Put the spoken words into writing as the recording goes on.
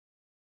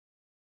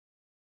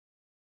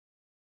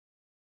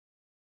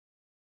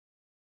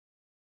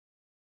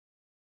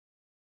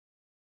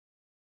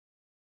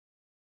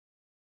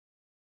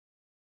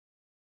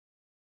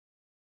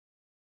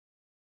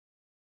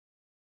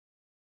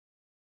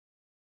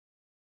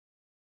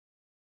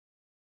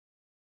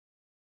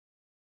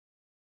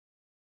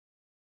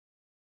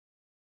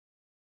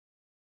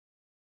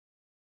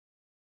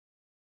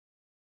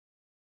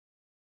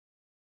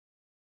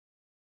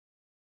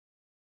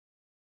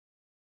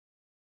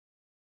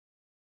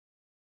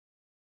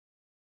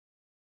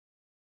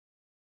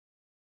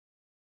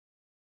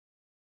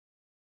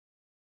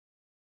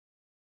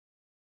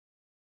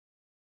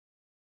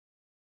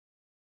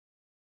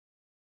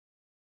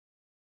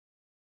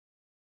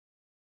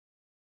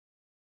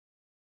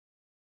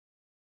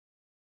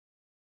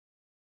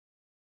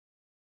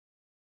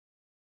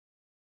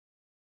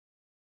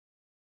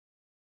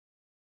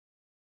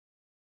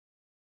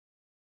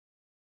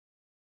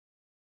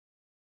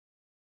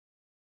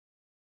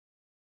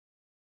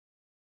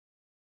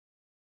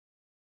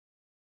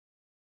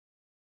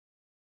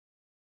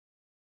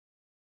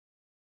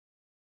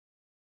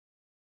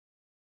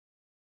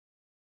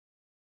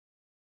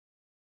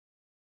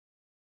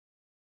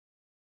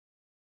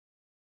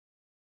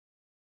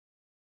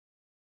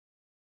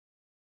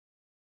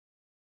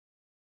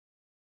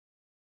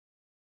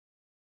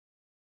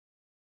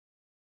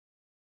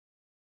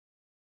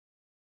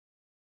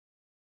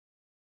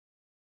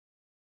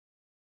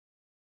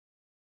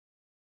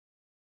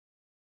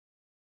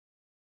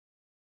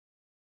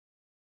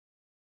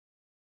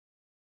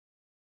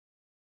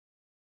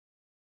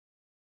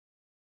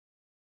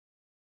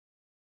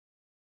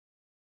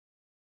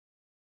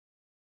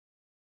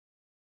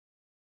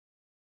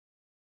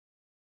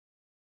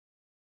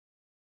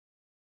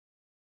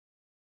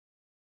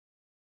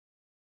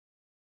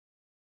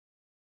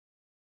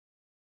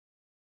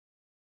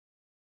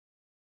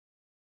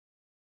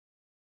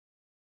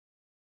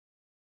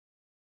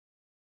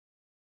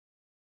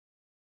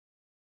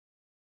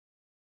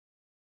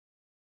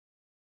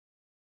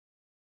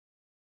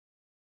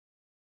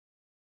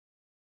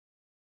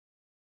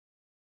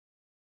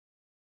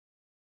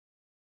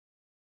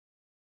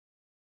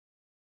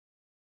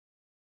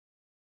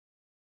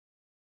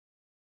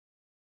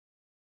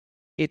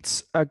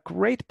It's a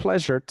great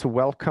pleasure to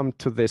welcome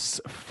to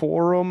this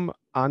forum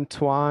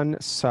Antoine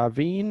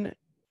Savine,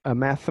 a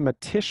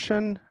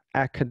mathematician,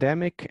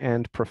 academic,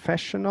 and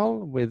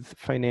professional with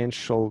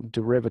financial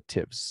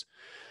derivatives.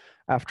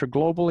 After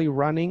globally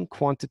running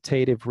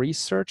quantitative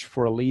research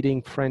for a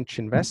leading French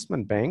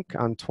investment bank,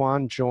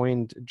 Antoine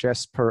joined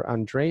Jesper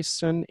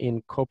Andresen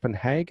in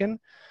Copenhagen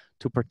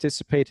to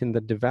participate in the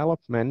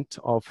development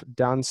of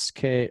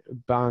Danske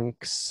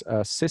Bank's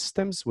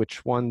systems,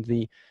 which won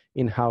the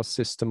In-House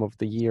System of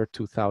the Year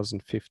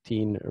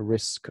 2015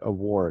 Risk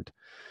Award.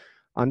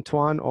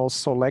 Antoine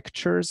also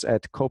lectures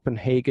at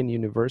Copenhagen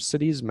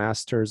University's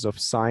Masters of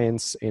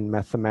Science in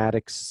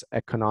Mathematics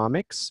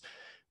Economics,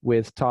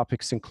 with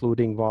topics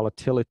including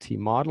volatility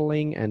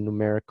modeling and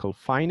numerical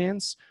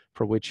finance,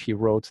 for which he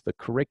wrote the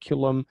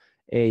curriculum,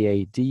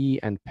 AAD,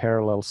 and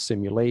parallel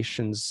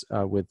simulations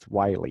with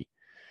Wiley.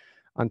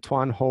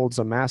 Antoine holds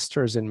a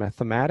master's in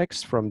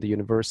mathematics from the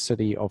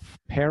University of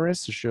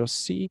Paris,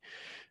 Jussy,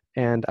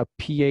 and a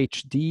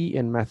PhD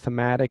in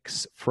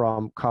mathematics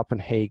from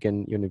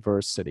Copenhagen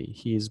University.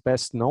 He is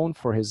best known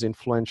for his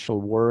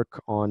influential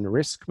work on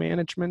risk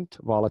management,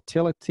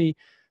 volatility,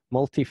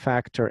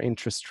 multi-factor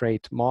interest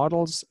rate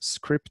models,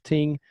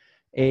 scripting,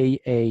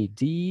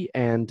 AAD,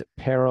 and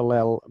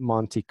parallel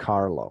Monte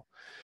Carlo.